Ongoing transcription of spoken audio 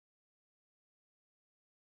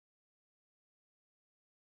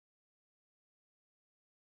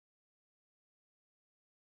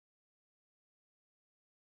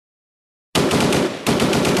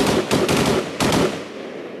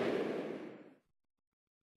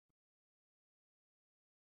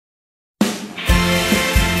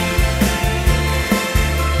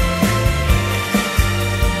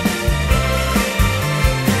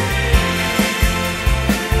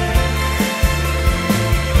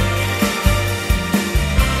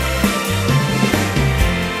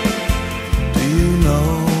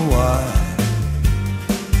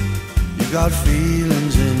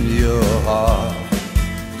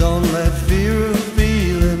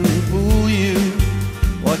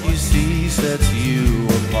sets you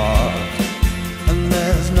apart. And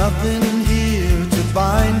there's nothing here to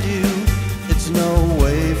bind you, it's no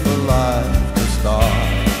way for life to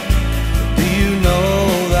start. Do you know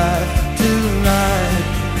that tonight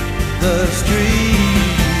the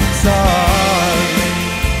streets are,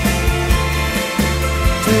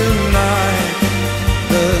 tonight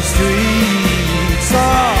the streets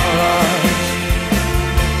are ours.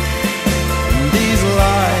 And these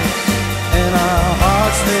lights in our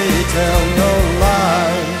hearts, they tell no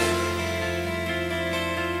lies.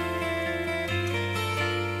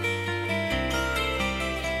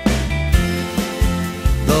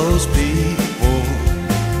 Those people,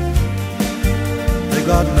 they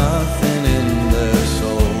got nothing in their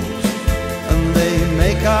souls, and they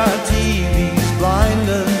make our TVs blind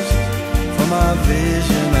us from our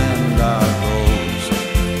vision and our goals.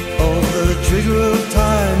 Oh, the trigger of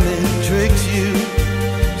time, it tricks you,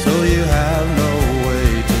 so you have no way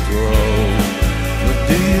to grow. But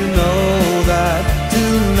do you know that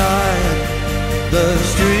tonight the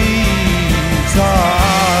streets are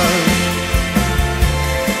ours?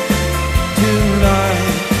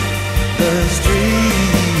 Tonight the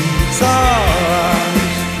streets are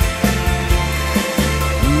ours.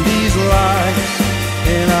 And these lights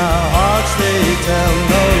in our hearts, they tell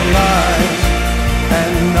no lies.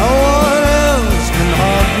 And no one else can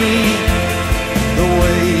haunt me the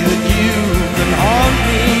way that you can haunt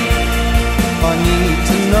me. I need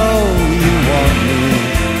to know you want me.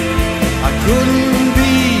 I couldn't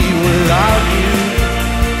be without you,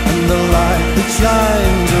 and the light that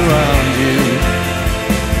shines around you.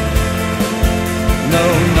 No,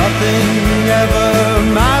 nothing ever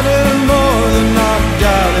mattered more than not,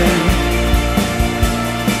 darling,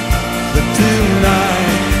 but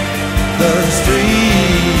tonight the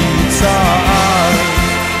streets are ours.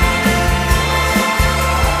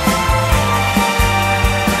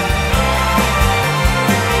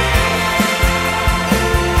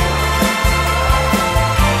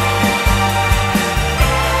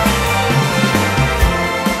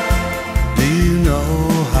 Do you know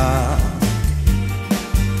how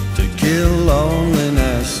to kill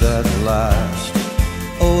loneliness at last?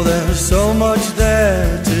 Oh, there's so much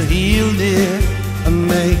there to heal, dear, and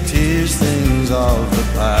make tears things of the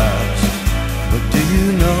past. But do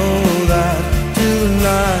you know that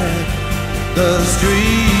tonight the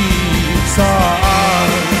streets are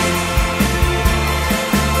ours?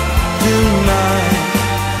 Tonight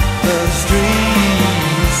the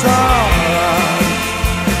streets are ours.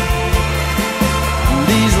 And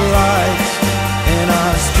these lights in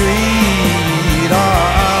our street are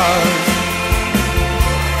ours.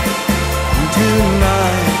 And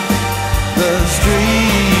tonight the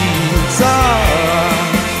streets are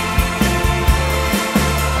ours.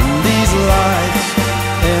 And these lights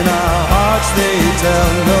in our hearts, they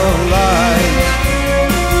tell no lies.